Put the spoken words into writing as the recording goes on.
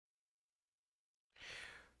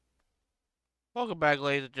Welcome back,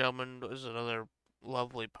 ladies and gentlemen. This is another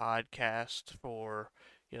lovely podcast for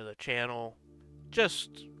the channel.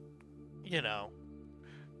 Just you know,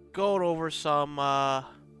 going over some of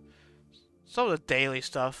the daily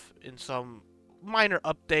stuff and some minor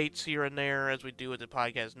updates here and there as we do with the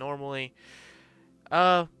podcast normally.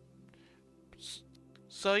 Uh,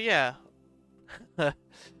 so yeah,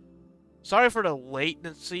 sorry for the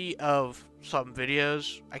latency of some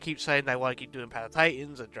videos. I keep saying I want to keep doing Path of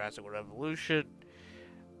Titans and Jurassic World Evolution.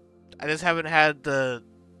 I just haven't had the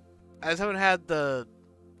I just haven't had the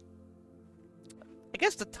I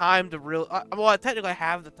guess the time to really. Well, I technically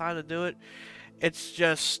have the time to do it. It's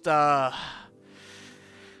just I've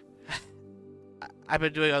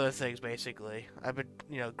been doing other things basically. I've been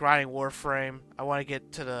grinding Warframe. I want to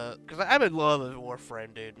get to the because I've been loving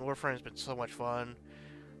Warframe, dude. Warframe's been so much fun.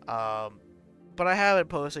 Um, but I haven't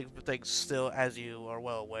posted things still, as you are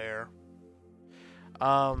well aware.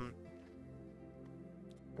 Um,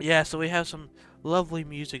 yeah. So we have some lovely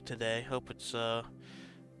music today. Hope it's I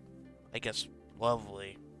guess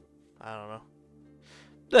lovely. I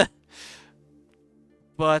don't know.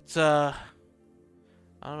 But I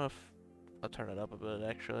don't know if I'll turn it up a bit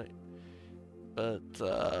actually.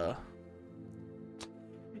 But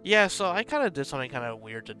yeah, so I kind of did something kind of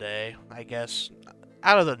weird today, I guess,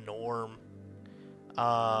 out of the norm.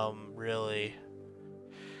 Really.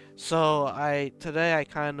 So I today I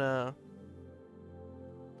kind of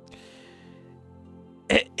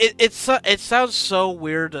it sounds so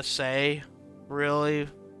weird to say, really,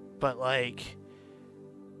 but like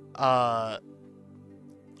uh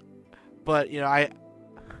but I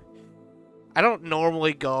don't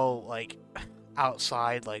normally go like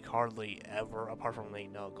outside like hardly ever, apart from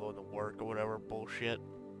going to work or whatever bullshit.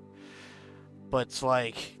 But it's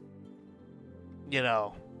like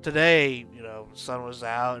today the sun was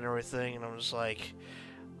out and everything, and I'm just like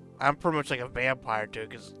I'm pretty much like a vampire too,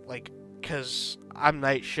 because I'm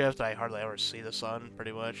night shift. I hardly ever see the sun,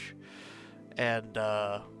 pretty much, and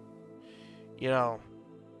you know,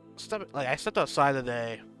 I stepped outside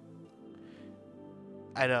today.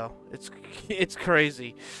 I know it's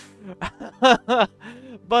crazy,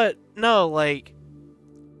 but no, like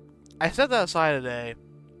I stepped outside today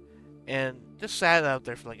and just sat out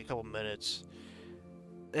there for like a couple minutes.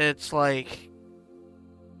 It's like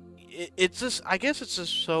it's just I guess it's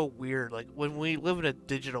just so weird. Like when we live in a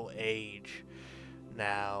digital age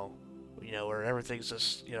now, where everything's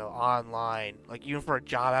just online. Like even for a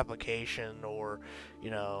job application, or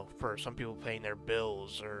for some people paying their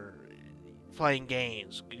bills or playing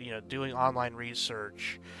games, doing online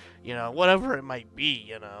research, whatever it might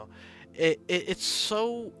be. It's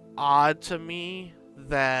so odd to me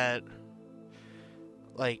that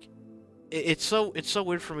like it's so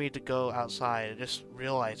weird for me to go outside and just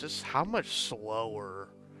realize just how much slower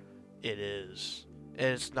it is.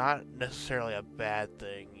 And it's not necessarily a bad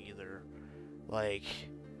thing either. Like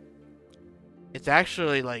it's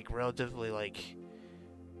actually like relatively like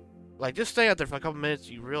just staying out there for a couple minutes,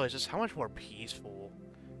 you realize just how much more peaceful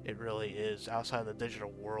it really is outside the digital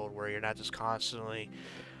world, where you're not just constantly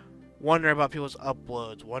wondering about people's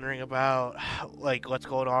uploads, wondering about like what's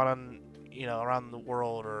going on around the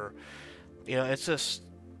world, or it's just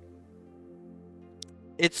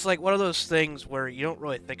it's like one of those things where you don't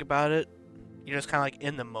really think about it. You're just kind of like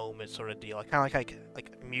in the moment sort of deal. Like kind of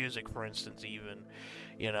like music, for instance, even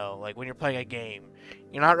like when you're playing a game,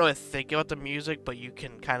 you're not really thinking about the music, but you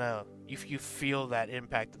can kind of you feel that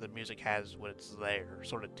impact that the music has when it's there,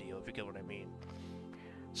 sort of deal. If you get what I mean.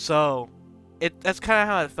 So that's kind of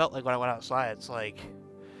how it felt like when I went outside. It's like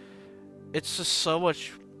it's just so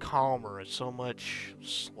much calmer. It's so much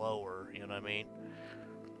slower. You know what I mean?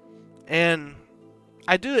 And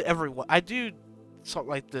I do something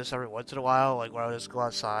like this every once in a while, like when I just go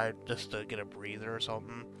outside just to get a breather or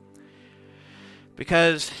something.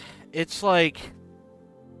 Because it's like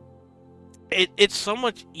it's so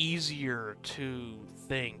much easier to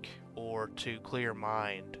think or to clear your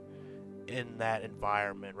mind in that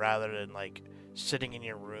environment rather than like sitting in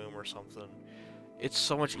your room or something. It's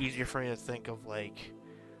so much easier for me to think of like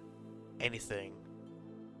anything.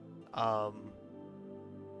 Um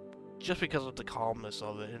just because of the calmness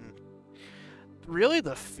of it, and really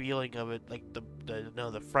the feeling of it, like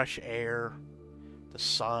the fresh air, the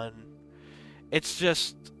sun. It's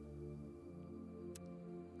just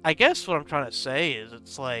I guess what I'm trying to say is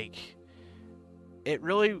it's like it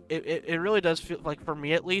really does feel like, for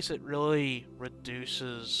me at least, it really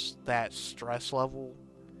reduces that stress level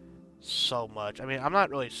so much. I mean, I'm not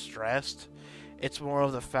really stressed. It's more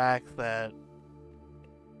of the fact that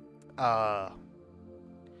uh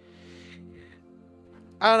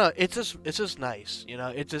I don't know, it's just nice,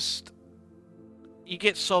 It just you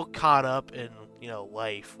get so caught up in, you know,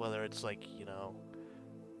 life, whether it's like, you know,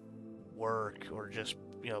 work or just,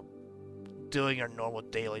 you know, doing your normal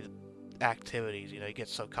daily activities. You know, you get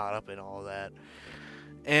so caught up in all that,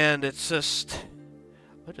 and it's just,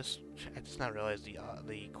 I just not realized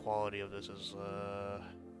the quality of this is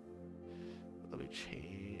let me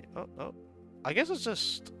change. Oh, I guess it's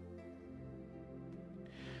just,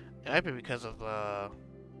 it might be because of I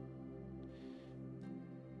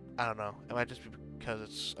don't know. It might just be because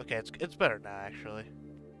it's okay. It's better now actually.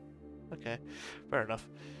 Okay, fair enough.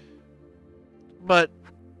 But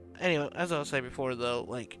anyway, as I was saying before, though,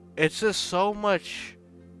 like it's just so much.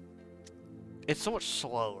 It's so much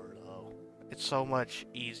slower, though. It's so much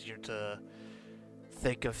easier to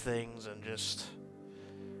think of things and just.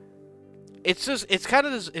 It's just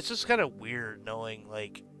kind of weird knowing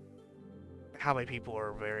like how many people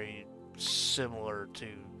are very similar to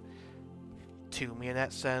me in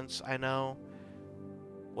that sense. I know,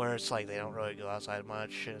 where it's like they don't really go outside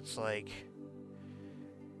much, and it's like.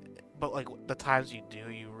 But like the times you do,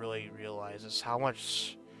 you really realize is how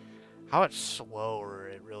much slower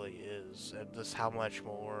it really is, and just how much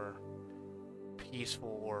more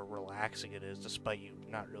peaceful or relaxing it is, despite you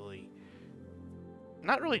not really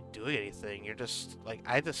doing anything. You're just like,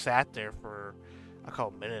 I just sat there for a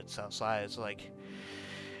couple minutes outside. It's like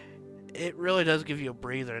it really does give you a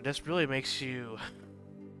breather. It just really makes you.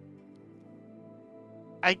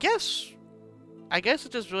 I guess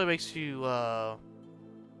it just really makes you.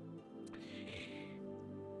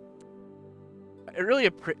 It really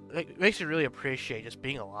like, makes you really appreciate just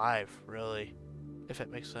being alive, really, if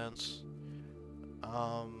it makes sense.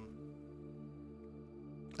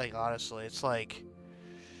 Like honestly, it's like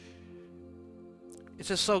it's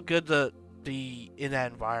just so good to be in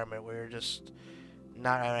that environment where you're just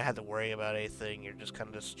not gonna have to worry about anything. You're just kind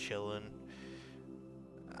of just chilling.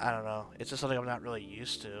 I don't know. It's just something I'm not really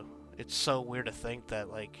used to. It's so weird to think that,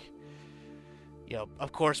 like, you know,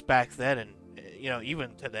 of course back then and you know,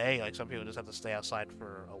 even today, like some people just have to stay outside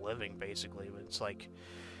for a living, basically. But it's like,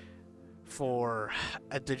 for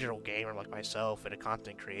a digital gamer like myself and a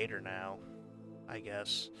content creator now, I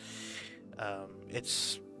guess,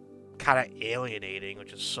 it's kind of alienating,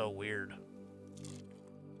 which is so weird.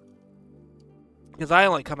 Because I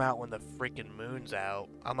only come out when the freaking moon's out.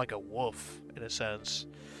 I'm like a wolf, in a sense.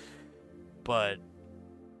 But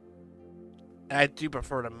I do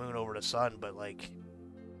prefer the moon over the sun, but like,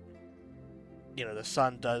 you know, the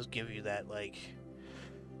sun does give you that, like,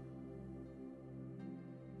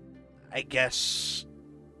 I guess,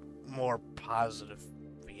 more positive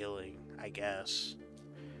feeling, I guess.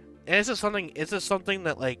 And it's just something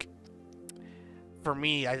that, like, for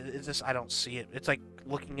me, I don't see it. It's like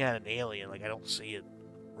looking at an alien. Like, I don't see it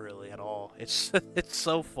really at all. It's it's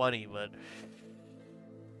so funny, but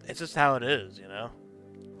it's just how it is, you know.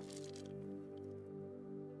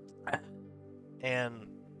 And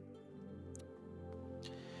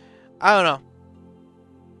I don't know.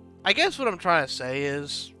 I guess what I'm trying to say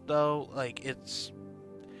is, though, like, it's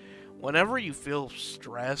whenever you feel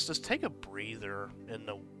stressed, just take a breather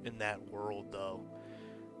in that world, though.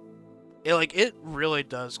 It really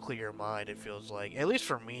does clear your mind. It feels like, at least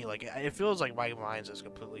for me, like it feels like my mind's just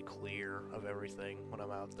completely clear of everything when I'm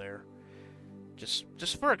out there. Just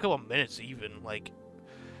for a couple of minutes, even like,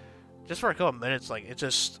 just for a couple of minutes, like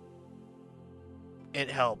it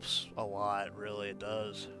helps a lot. Really, it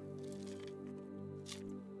does.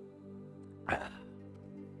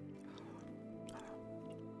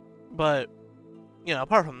 But, you know,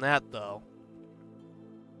 apart from that, though,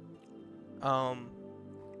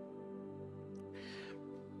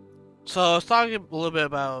 so I was talking a little bit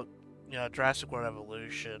about, you know, Jurassic World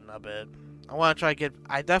Evolution a bit. I want to try to get,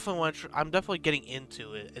 I'm definitely getting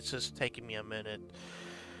into it. It's just taking me a minute.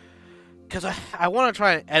 Because I want to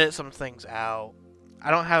try and edit some things out.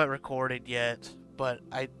 I don't have it recorded yet, but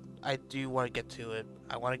I do want to get to it.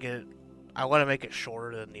 I want to make it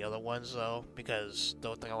shorter than the other ones, though, because the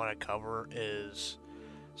only thing I want to cover is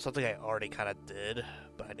something I already kind of did,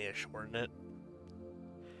 but I need to shorten it.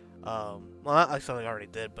 Well, not like something I already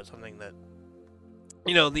did, but something that,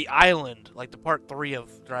 you know, the island, like the part 3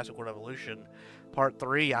 of Jurassic World Evolution, part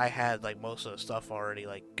 3, I had, like, most of the stuff already,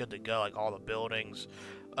 like, good to go, like, all the buildings,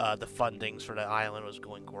 the fundings for the island was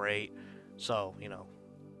going great, so, you know,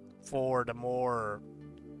 for the more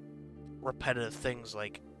repetitive things,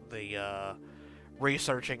 like the,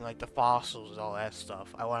 researching, like, the fossils and all that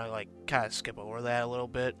stuff, I want to, like, kind of skip over that a little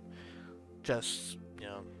bit, just, you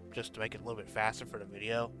know, just to make it a little bit faster for the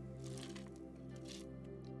video.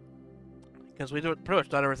 Because we pretty much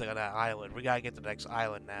done everything on that island. We gotta get the next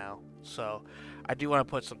island now. So, I do want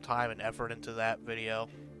to put some time and effort into that video.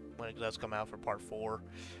 when it does come out for Part 4.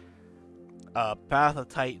 Path of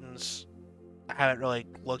Titans, I haven't really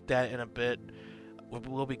looked at in a bit.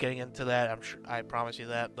 We'll be getting into that. I'm sure. I promise you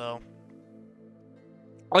that, though.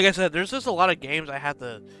 Like I said, there's just a lot of games I have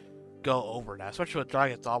to go over now, especially with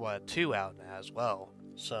Dragon's Dogma 2 out now as well.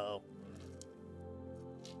 So,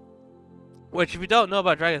 which, if you don't know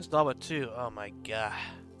about Dragon's Dogma 2, oh my god,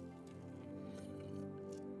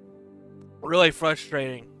 really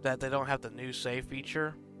frustrating that they don't have the new save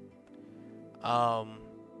feature. I'm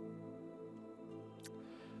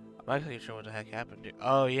not actually sure what the heck happened here.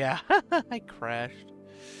 Oh yeah, I crashed.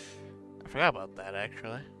 I forgot about that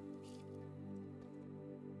actually.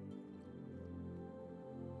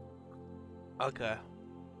 Okay.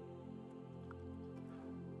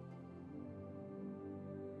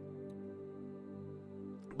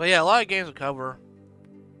 But yeah, a lot of games to cover.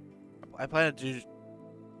 I plan to do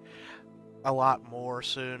a lot more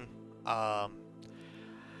soon. I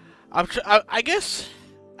guess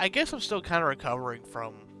I'm still kind of recovering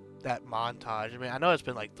from that montage. I mean, I know it's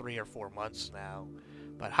been like 3 or 4 months now,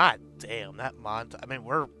 but hot damn, that montage. I mean,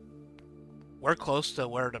 we're close to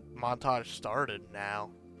where the montage started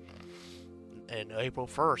now. In April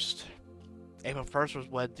 1st. April 1st was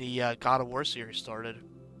when the God of War series started.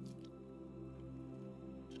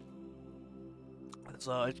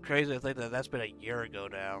 So it's crazy to think that that's been a year ago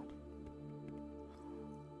now.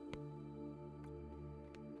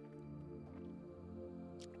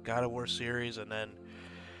 God of War series, and then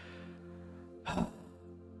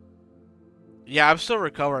yeah, I'm still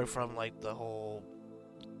recovering from like the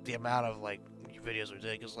amount of like videos we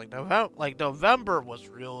did, because like November was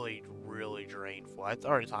really drainful. I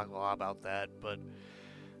already talked a lot about that, but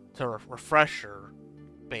to refresher,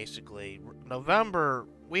 basically, November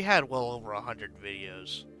we had well over 100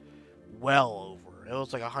 videos, well over. It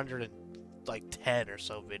was like 110 or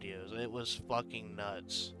so videos. It was fucking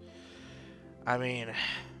nuts. I mean,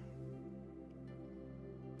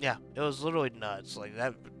 yeah, it was literally nuts. Like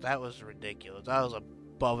that was ridiculous. That was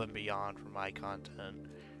above and beyond for my content,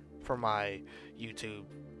 for my YouTube,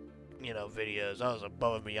 videos. That was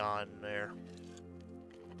above and beyond there.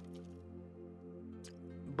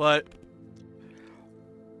 But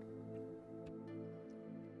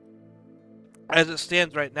as it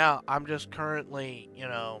stands right now, I'm just currently,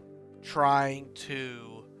 trying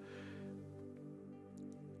to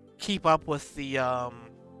keep up with the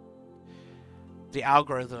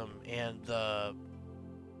algorithm and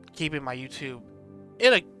keeping my YouTube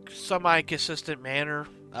in a semi-consistent manner.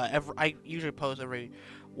 I usually post every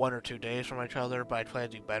 1 or 2 days from each other, but I try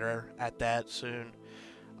to do better at that soon.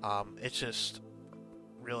 It's just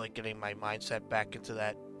really getting my mindset back into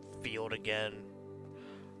that field again.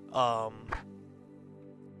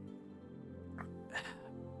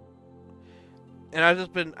 And I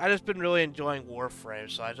just been really enjoying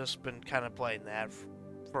Warframe, so I just been kind of playing that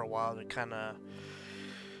for a while to kind of,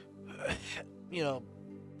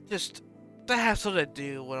 just to have something to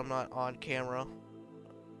do when I'm not on camera.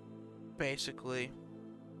 Basically,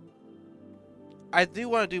 I do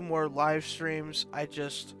want to do more live streams.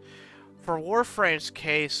 For Warframe's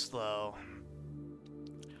case though,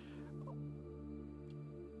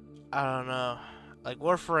 I don't know. Like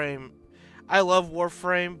Warframe, I love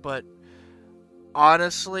Warframe, but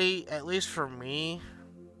honestly, at least for me,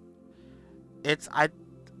 I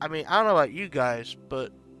mean, I don't know about you guys,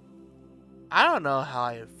 but I don't know how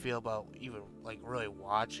I feel about even like really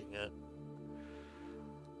watching it.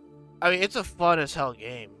 I mean, it's a fun as hell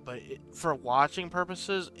game, but for watching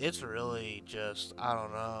purposes, it's really just, I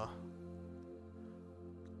don't know.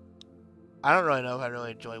 I don't really know if I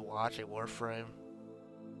really enjoy watching Warframe.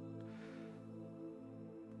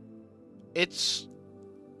 It's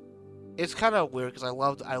kind of weird because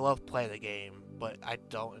I love playing the game, but I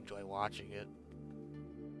don't enjoy watching it.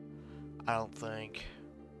 I don't think.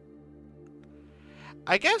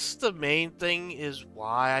 I guess the main thing is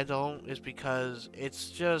why I don't is because it's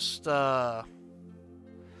just I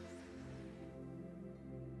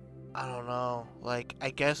don't know. Like, I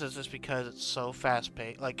guess it's just because it's so fast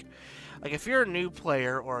paced. Like if you're a new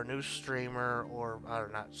player or a new streamer or I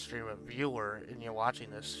don't know, not streamer, viewer, and you're watching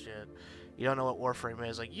this shit, you don't know what Warframe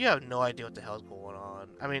is. Like, you have no idea what the hell's going on.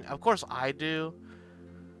 I mean, of course I do,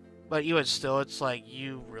 but even still, it's like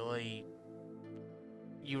you really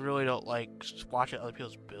don't like watching other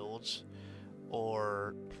people's builds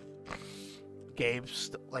or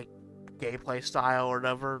like gameplay style or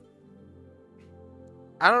whatever.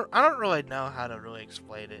 I don't really know how to really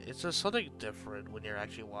explain it. It's just something different when you're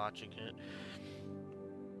actually watching it.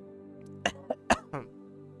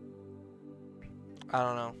 I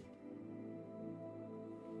don't know.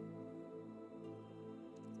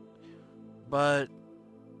 But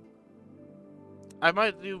I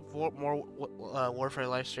might do more Warframe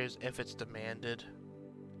live streams if it's demanded.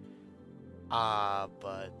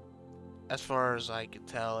 But as far as I can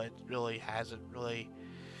tell, it really hasn't really.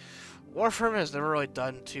 Warframe has never really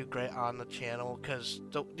done too great on the channel because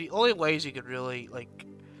the only ways you could really like,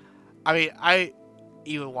 I mean, I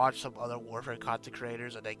even watch some other Warframe content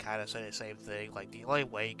creators and they kind of say the same thing. Like the only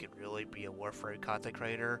way you could really be a Warframe content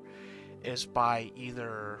creator is by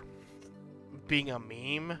either being a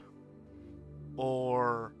meme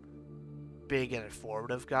or being an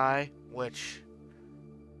informative guy, which,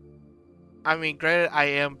 I mean, granted, I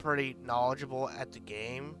am pretty knowledgeable at the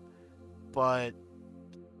game, but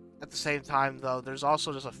at the same time, though, there's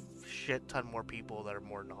also just a shit ton more people that are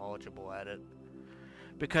more knowledgeable at it.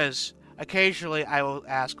 Because occasionally I will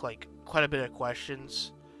ask, like, quite a bit of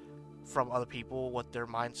questions from other people, what their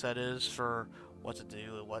mindset is for what to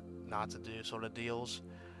do and what not to do, sort of deals.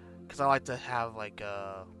 Because I like to have, like,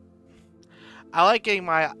 I like getting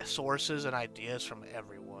my sources and ideas from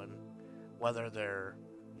everyone, whether they're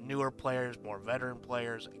newer players, more veteran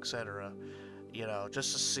players, etc. You know,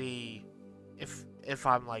 just to see if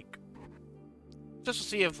I'm like, just to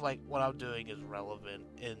see if like what I'm doing is relevant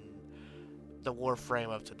in the Warframe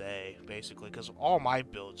of today, basically. Because all my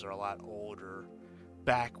builds are a lot older,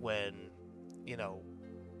 back when, you know,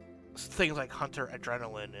 things like Hunter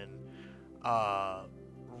Adrenaline and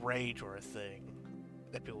Rage were a thing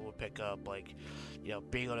that people would pick up, like, you know,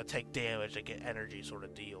 being able to take damage and get energy sort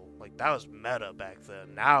of deal. Like, that was meta back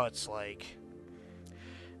then. Now it's like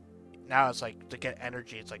to get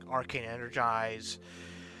energy, it's like Arcane Energize,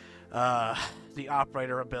 the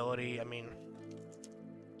Operator ability. I mean,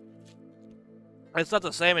 it's not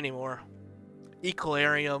the same anymore.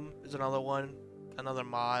 Equilarium is another one, another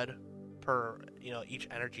mod per, you know, each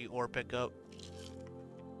energy ore pickup.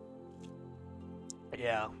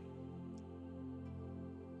 Yeah.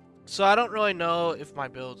 So I don't really know if my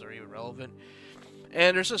builds are even relevant.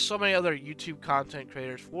 And there's just so many other YouTube content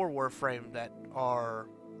creators for Warframe that are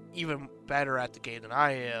even better at the game than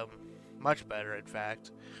I am. Much better, in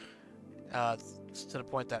fact. To the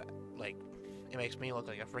point that, like, it makes me look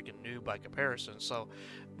like a freaking noob by comparison. So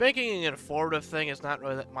making an informative thing is not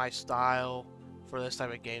really my style for this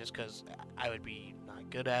type of games because I would be not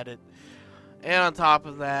good at it. And on top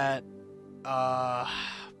of that,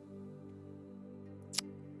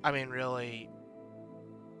 I mean, really,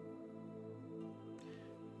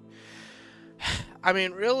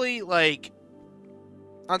 like,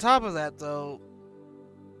 on top of that, though,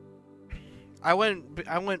 I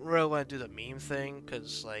wouldn't really want to do the meme thing,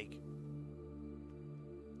 because, like,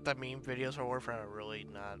 the meme videos for Warframe are really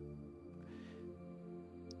not,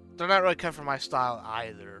 they're not really cut for my style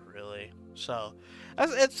either, really. So,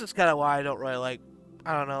 it's just kind of why I don't really like,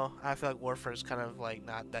 I don't know, I feel like Warframe's kind of, like,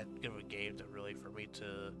 not that good of a game to really, for me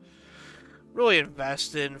to really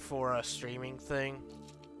invest in for a streaming thing.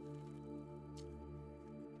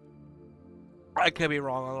 I could be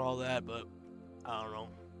wrong on all that, but I don't know.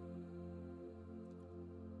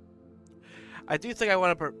 I do think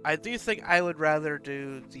I do think I would rather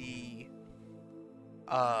do the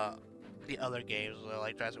other games,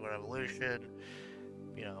 like Jurassic World Evolution,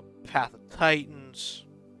 you know, Path of Titans.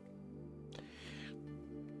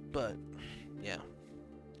 But yeah.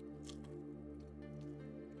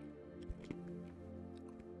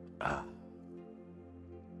 I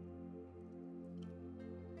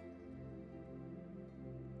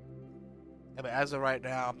mean, as of right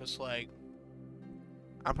now, I'm just like,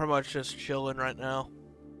 I'm pretty much just chilling right now.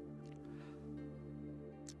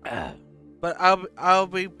 But I'll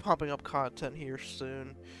be pumping up content here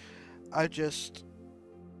soon. I don't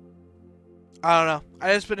know.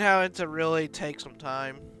 I just been having to really take some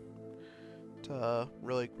time to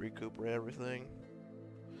really recuperate everything.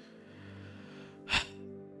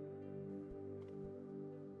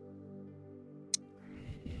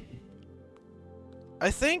 I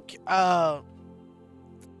think the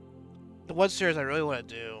one series I really want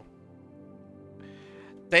to do.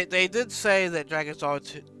 They did say that Dragon's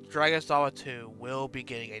Dogma 2 will be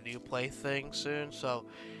getting a new plaything soon, so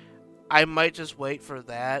I might just wait for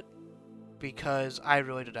that because I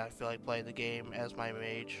really do not feel like playing the game as my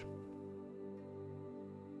mage.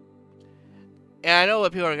 And I know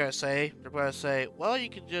what people are gonna say. They're gonna say, "Well, you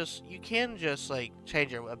can just like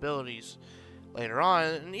change your abilities later on,"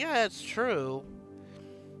 and yeah, it's true.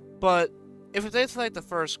 But if it's like the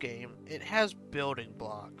first game, it has building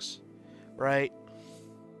blocks, right?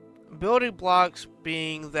 Building blocks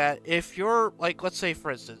being that if you're, like, let's say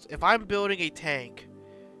for instance, if I'm building a tank,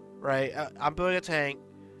 right? I'm building a tank.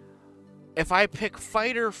 If I pick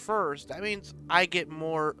fighter first, that means I get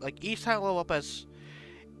more, like, each time I level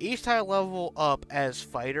up as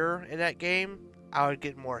fighter in that game, I would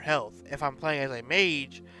get more health. If I'm playing as a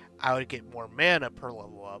mage, I would get more mana per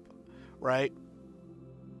level up, right?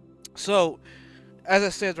 So, as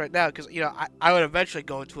it stands right now, because, you know, I would eventually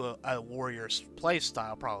go into a warrior's play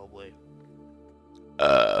style, probably.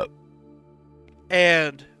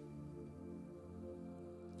 And,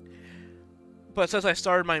 but since I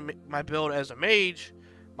started my build as a mage,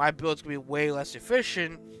 my build's going to be way less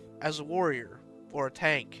efficient as a warrior or a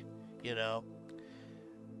tank, you know?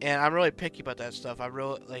 And I'm really picky about that stuff. I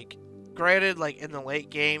really, like, granted, like, in the late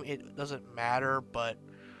game, it doesn't matter, but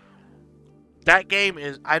that game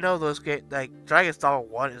is, I know those games, like, Dragon's Dogma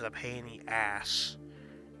 1 is a pain in the ass,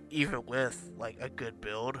 even with, like, a good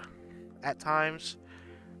build at times.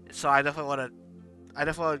 So I definitely want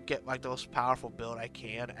to get, like, the most powerful build I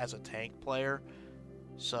can as a tank player.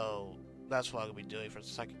 So that's what I'm going to be doing for the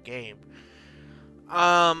second game.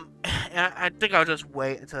 And I think I'll just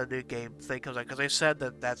wait until the new game thing comes out, because they said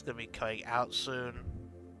that that's going to be coming out soon.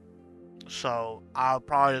 So I'll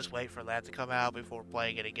probably just wait for that to come out before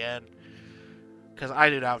playing it again. Because I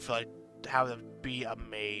do not feel like having to be a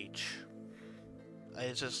mage.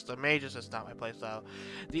 It's just, the mage is just not my playstyle.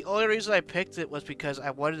 The only reason I picked it was because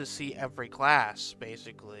I wanted to see every class,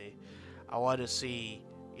 basically. I wanted to see,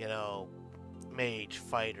 you know, mage,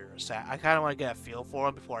 fighter, I kind of want to get a feel for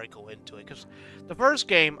them before I go into it. Because the first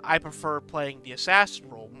game, I prefer playing the assassin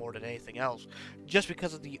role more than anything else. Just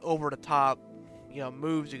because of the over-the-top, you know,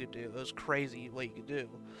 moves you could do. It was crazy what you could do.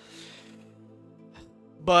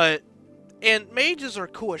 But, and mages are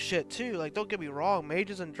cool as shit too. Like, don't get me wrong,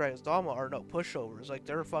 mages in Dragon's Dogma are no pushovers. Like,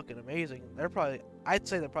 they're fucking amazing. They're probably, I'd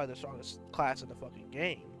say they're probably the strongest class in the fucking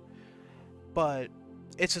game. But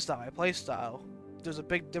it's just not my playstyle. There's a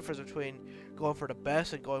big difference between going for the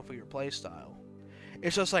best and going for your playstyle.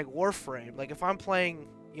 It's just like Warframe. Like, if I'm playing,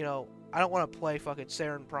 you know, I don't want to play fucking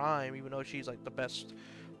Saren Prime, even though she's like the best,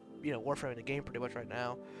 you know, Warframe in the game pretty much right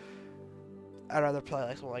now. I'd rather play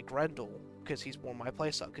like someone like Grendel, because he's more my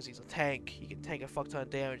playstyle, because he's a tank. He can tank a fuck ton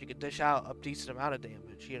of damage. He can dish out a decent amount of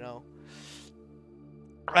damage, you know.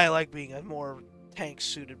 I like being a more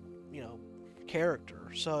tank-suited, you know,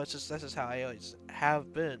 character. So it's just, this is how I always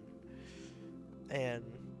have been. And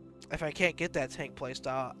if I can't get that tank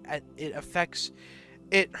playstyle,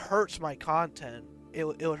 it hurts my content. It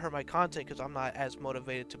would hurt my content because I'm not as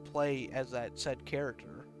motivated to play as that said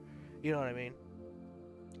character. You know what I mean?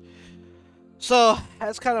 So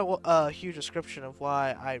that's kind of a huge description of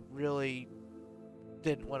why I really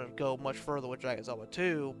didn't want to go much further with Dragon's Dogma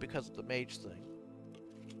 2 because of the mage thing.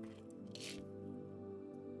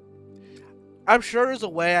 I'm sure there's a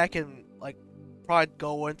way I can, like, probably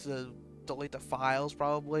go into delete the files,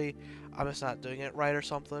 probably. I'm just not doing it right or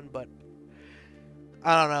something, but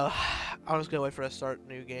I don't know. I'm just gonna wait for it to start a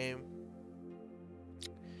new game.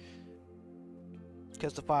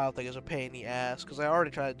 Because the file thing is a pain in the ass. Because I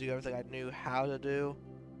already tried to do everything I knew how to do.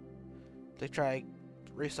 They try to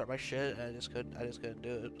restart my shit, and I just couldn't do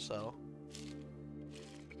it, so.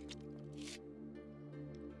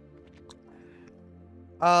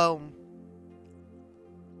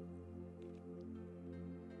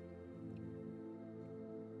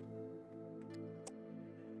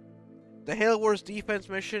 The Halo Wars defense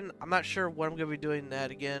mission, I'm not sure when I'm going to be doing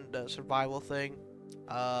that again, the survival thing.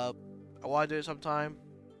 I want to do it sometime.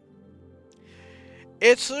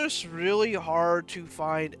 It's just really hard to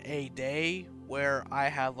find a day where I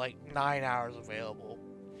have like 9 hours available.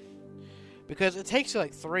 Because it takes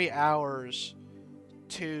like 3 hours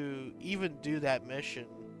to even do that mission.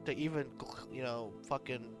 To even, you know,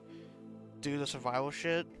 fucking do the survival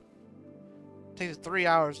shit. It takes 3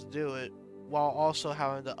 hours to do it, while also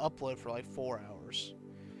having to upload for like 4 hours.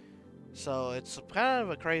 So it's kind of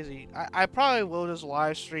a crazy. I probably will just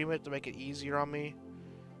live stream it to make it easier on me,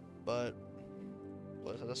 but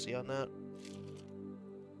let's see on that.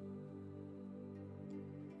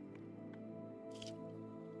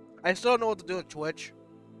 I still don't know what to do with Twitch.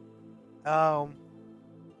 Like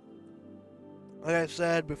I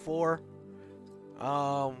said before,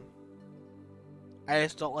 I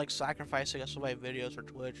just don't like sacrificing so many videos for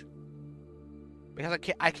Twitch. Because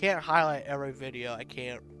I can't highlight every video. I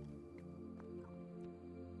can't.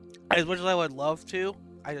 As much as I would love to,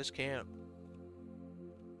 I just can't.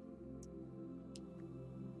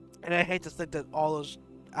 And I hate to think that all those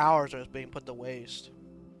hours are just being put to waste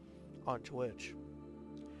on Twitch.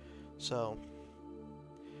 So,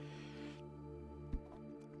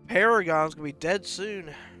 Paragon's gonna be dead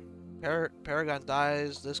soon. Paragon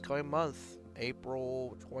dies this coming month,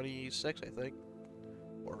 April 26th, I think.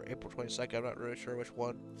 Or April 22nd, I'm not really sure which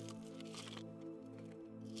one.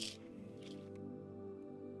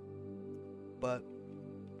 But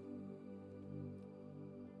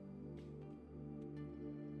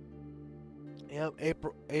Yep,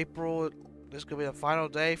 April is gonna be the final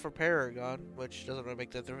day for Paragon, which doesn't really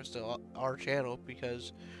make that difference to our channel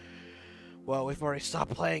because, well, we've already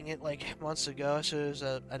stopped playing it like months ago as soon as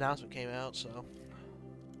the announcement came out. So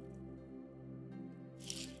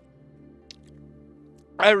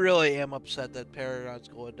I really am upset that Paragon's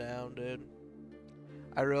going down, dude.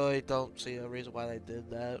 I really don't see a reason why they did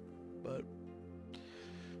that, but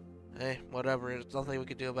hey, whatever. There's nothing we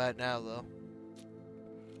can do about it now, though.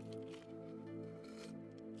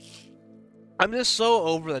 I'm just so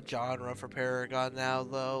over the genre for Paragon now,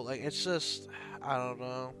 though. Like, it's just, I don't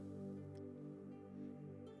know.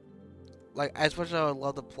 Like, as much as I would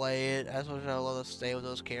love to play it, as much as I would love to stay with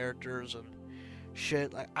those characters and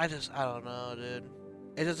shit, like, I don't know, dude.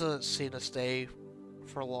 It just doesn't seem to stay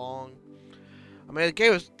for long. I mean, the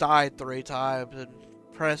game has died 3 times, and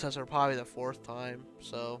Predecessor probably the 4th time,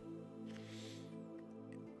 so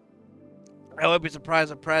I wouldn't be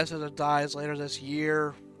surprised if Predecessor dies later this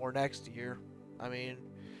year or next year. I mean,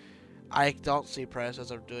 I don't see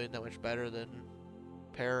Predecessor doing that much better than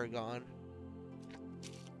Paragon.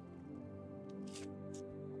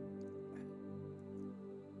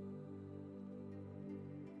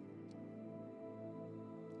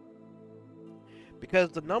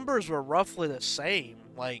 Because the numbers were roughly the same.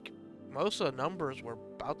 Like, most of the numbers were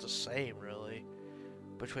about the same, really,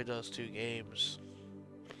 between those 2 games.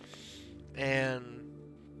 And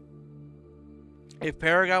if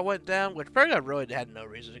Paragon went down, which Paragon really had no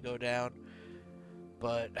reason to go down,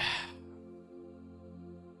 but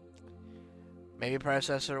maybe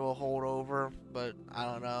Predecessor will hold over, but I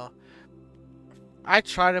don't know. I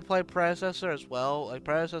tried to play Predecessor as well. Like,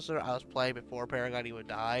 Predecessor, I was playing before Paragon even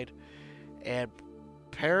died, and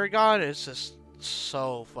Paragon is just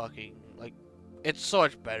so fucking, like, it's so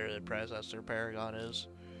much better than Predecessor, Paragon is.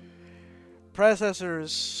 Predecessor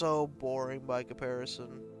is so boring by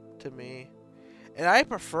comparison to me. And I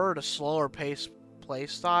prefer the slower pace play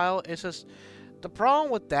style. It's just, the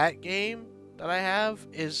problem with that game that I have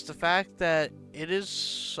is the fact that it is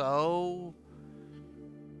so,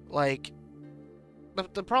 like,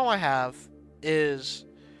 the problem I have is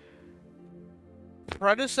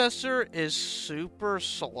Predecessor is super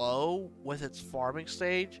slow with its farming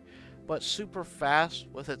stage, but super fast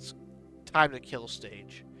with its time to kill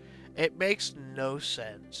stage. It makes no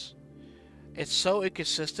sense. It's so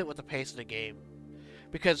inconsistent with the pace of the game.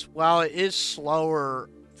 Because while it is slower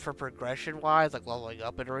for progression wise, like leveling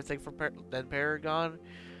up and everything than Paragon,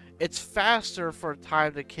 it's faster for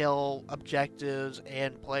time to kill objectives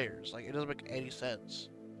and players. Like, it doesn't make any sense.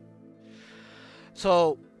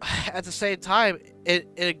 So, at the same time, in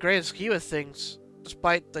a grand scheme of things,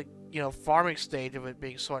 despite the farming stage of it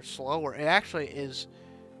being so much slower, it actually is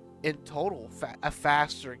in total a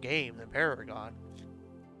faster game than Paragon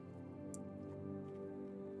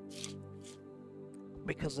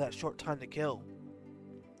because of that short time to kill.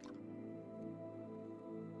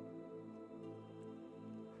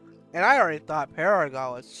 And I already thought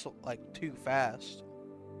Paragon was like too fast.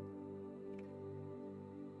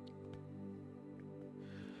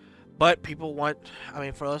 But people want, I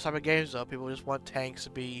mean, for those type of games though, people just want tanks to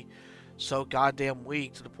be so goddamn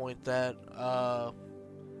weak to the point that,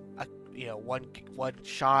 one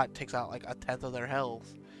shot takes out like 1/10 of their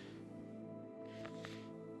health.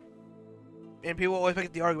 And people always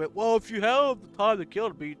make the argument, well, if you have the time to kill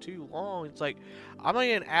to be too long, it's like, I'm not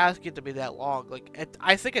even asking it to be that long. Like,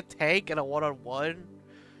 I think a tank in a one-on-one,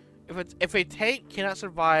 if a tank cannot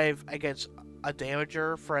survive against a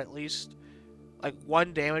damager for at least like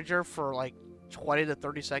one damager for like 20 to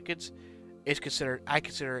 30 seconds, I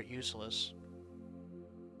consider it useless.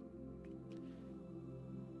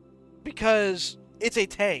 Because it's a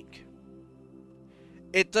tank.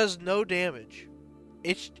 It does no damage.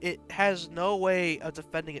 It has no way of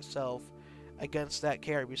defending itself against that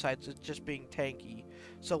carry besides it just being tanky.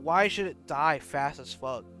 So why should it die fast as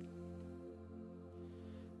fuck?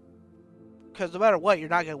 Because no matter what, you're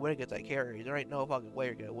not going to win against that carry. There ain't no fucking way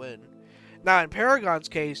you're going to win. Now, in Paragon's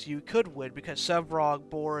case, you could win because Sevrog,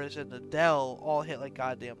 Boris, and the Dell all hit like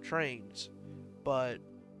goddamn trains. But,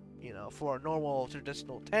 for a normal,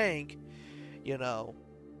 traditional tank, you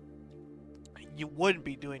wouldn't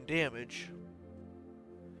be doing damage.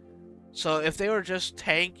 So if they were just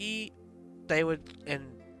tanky,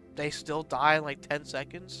 they still die in like 10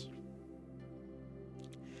 seconds.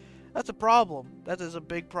 That's a problem. That is a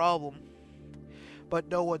big problem. But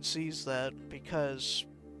no one sees that because,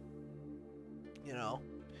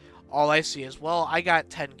 all I see is, well, I got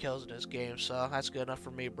 10 kills in this game, so that's good enough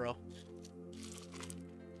for me, bro.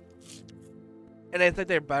 And they think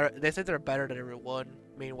they're better. They think they're better than everyone.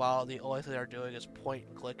 Meanwhile, the only thing they're doing is point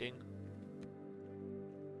and clicking.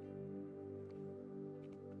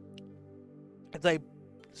 It's like,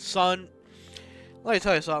 son, let me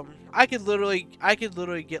tell you something. I could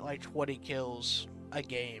literally get like 20 kills a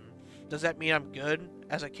game. Does that mean I'm good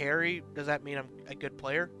as a carry? Does that mean I'm a good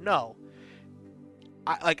player? No.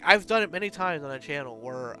 I've done it many times on the channel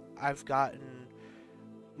where I've gotten,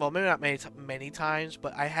 well, maybe not many times,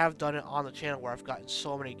 but I have done it on the channel where I've gotten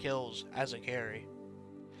so many kills as a carry.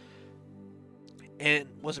 And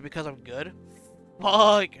was it because I'm good?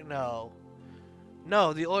 Fuck no.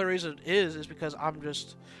 No, the only reason is because I'm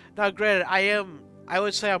just, now granted, I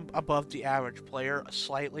would say I'm above the average player,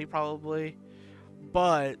 slightly probably,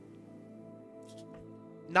 but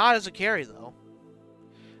not as a carry though.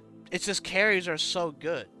 It's just carries are so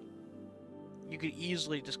good. You could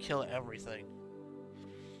easily just kill everything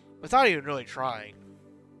without even really trying.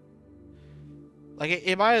 Like,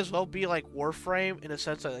 it might as well be like Warframe in the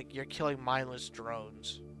sense that like you're killing mindless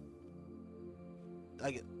drones.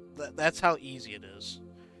 Like, that's how easy it is.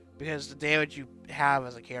 Because the damage you have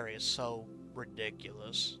as a carry is so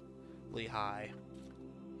ridiculously high.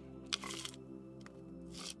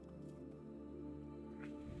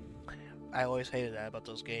 I always hated that about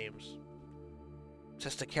those games.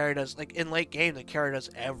 Just the carry does, like, in late game, the carry does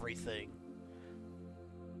everything.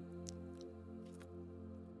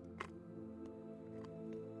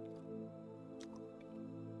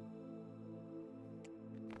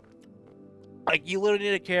 Like, you literally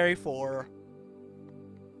need a carry for,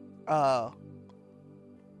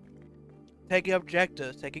 taking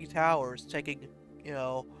objectives, taking towers, taking, you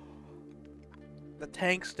know, the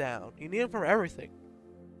tanks down. You need them for everything.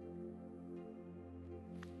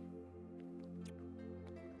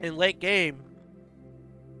 In late game,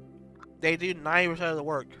 they do 90% of the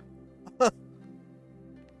work.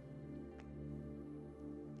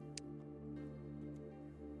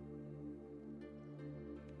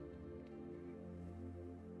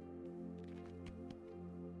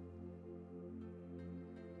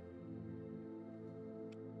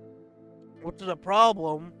 Which is a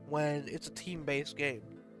problem when it's a team-based game.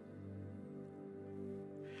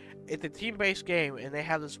 It's a team-based game, and they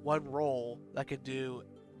have this one role that can do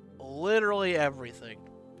literally everything.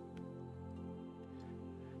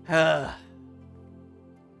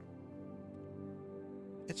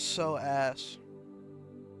 It's so ass.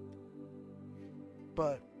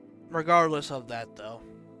 But regardless of that, though,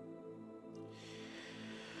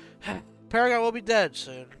 Paragon will be dead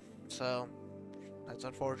soon. So that's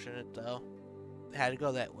unfortunate, though. It had to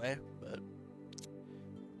go that way, but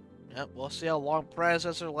yep, we'll see how long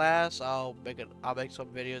Predecessor lasts. I'll make some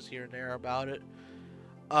videos here and there about it.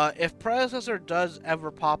 If Predecessor does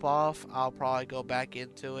ever pop off, I'll probably go back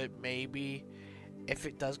into it. Maybe if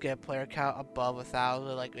it does get a player count above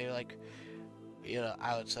 1,000, like maybe like, you know,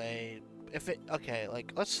 I would say if it, okay,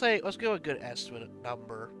 like let's give a good estimate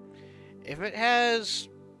number. If it has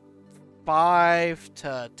 5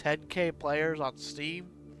 to 10k players on Steam,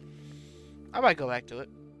 I might go back to it.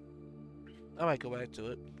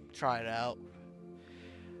 Try it out.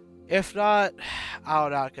 If not,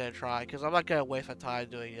 I'm not gonna try, because I'm not gonna waste my time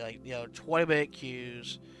doing, like, you know, 20-minute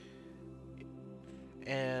queues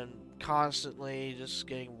and constantly just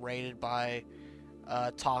getting raided by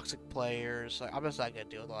toxic players. Like, I'm just not gonna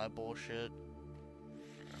deal with all that bullshit.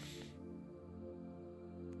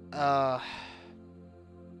 So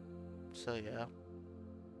yeah.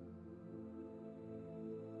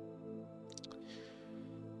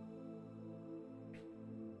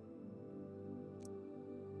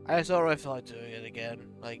 I just don't really feel like doing it again.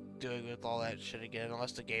 Like, doing with all that shit again,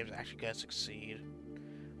 unless the game's actually gonna succeed.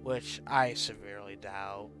 Which I severely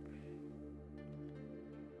doubt.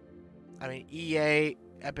 I mean, EA,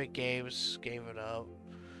 Epic Games gave it up.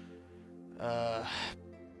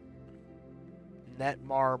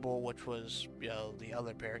 Netmarble, which was, you know, the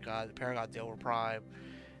other Paragon, the Paragon deal with Prime,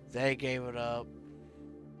 they gave it up.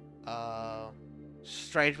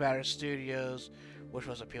 Strange Matter Studios, which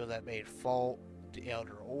was the people that made Fault, the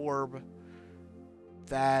Elder Orb,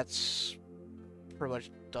 that's pretty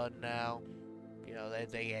much done now. You know,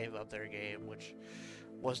 they gave up their game, which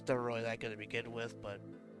was never really that good to begin with, but,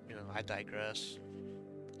 you know, I digress.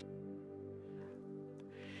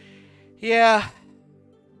 Yeah,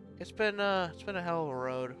 it's been a hell of a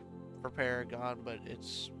road for Paragon, but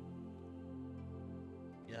it's,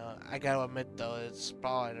 you know, I gotta admit though, it's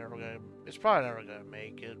probably never gonna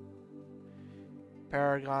make it.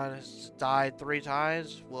 Paragon has died 3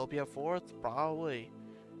 times. Will it be a 4th? Probably.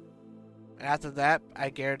 And after that, I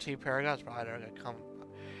guarantee Paragon's probably never gonna come.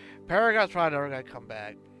 Paragon's probably never gonna come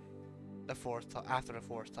back. After the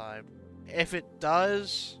 4th time. If it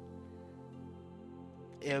does,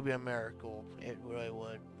 it would be a miracle. It really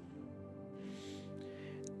would.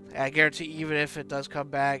 And I guarantee even if it does come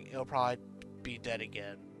back, it'll probably be dead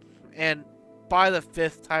again. And by the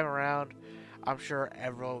 5th time around, I'm sure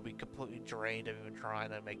everyone will be completely drained of even trying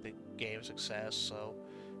to make the game a success. So,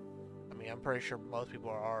 I mean, I'm pretty sure most people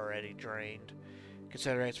are already drained,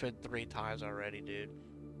 considering it's been 3 times already, dude.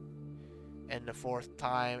 And the 4th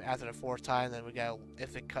time, after the 4th time, then we got,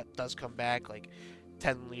 if it does come back like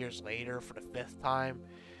 10 years later for the 5th time,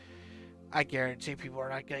 I guarantee people are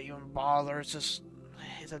not gonna even bother. It's just,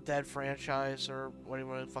 it's a dead franchise, or what do you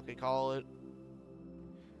want to fucking call it?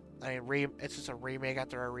 I mean, it's just a remake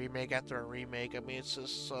after a remake after a remake. I mean, it's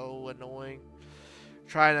just so annoying.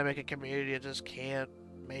 Trying to make a community, it just can't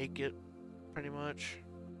make it, pretty much.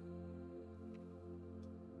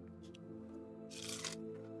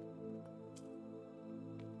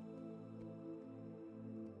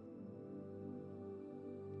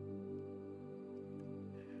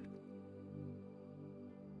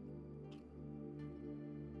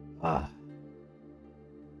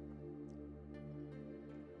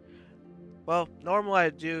 Well, normally I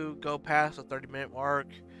do go past the 30-minute mark.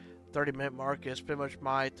 30-minute mark is pretty much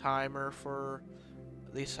my timer for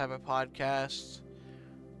these type of podcasts.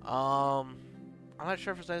 I'm not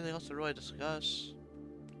sure if there's anything else to really discuss.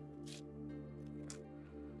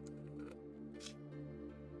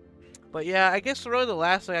 But yeah, I guess really the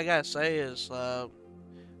last thing I gotta say is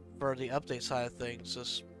for the update side of things,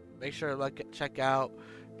 just make sure to check out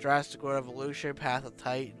Jurassic World Evolution, Path of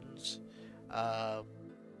Titans, uh,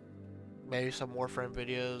 maybe some Warframe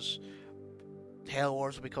videos. Halo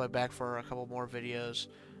Wars will be coming back for a couple more videos,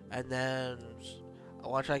 and then I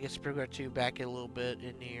want to try to get Spring 2 back in a little bit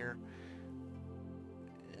in here.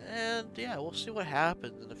 And yeah, we'll see what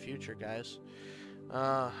happens in the future, guys.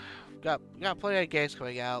 Got plenty of games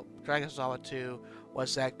coming out. Dragon's Dogma 2.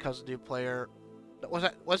 Once that comes a new player,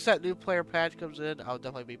 once that new player patch comes in, I'll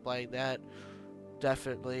definitely be playing that.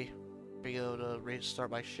 Definitely be able to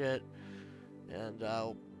restart my shit and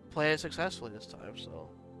play it successfully this time. So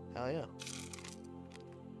hell yeah.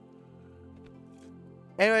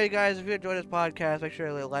 Anyway, guys, if you enjoyed this podcast, make sure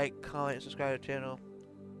to like, comment, and subscribe to the channel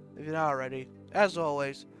if you're not already. As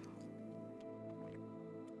always,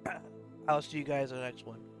 I'll see you guys in the next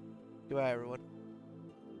one. Goodbye, everyone.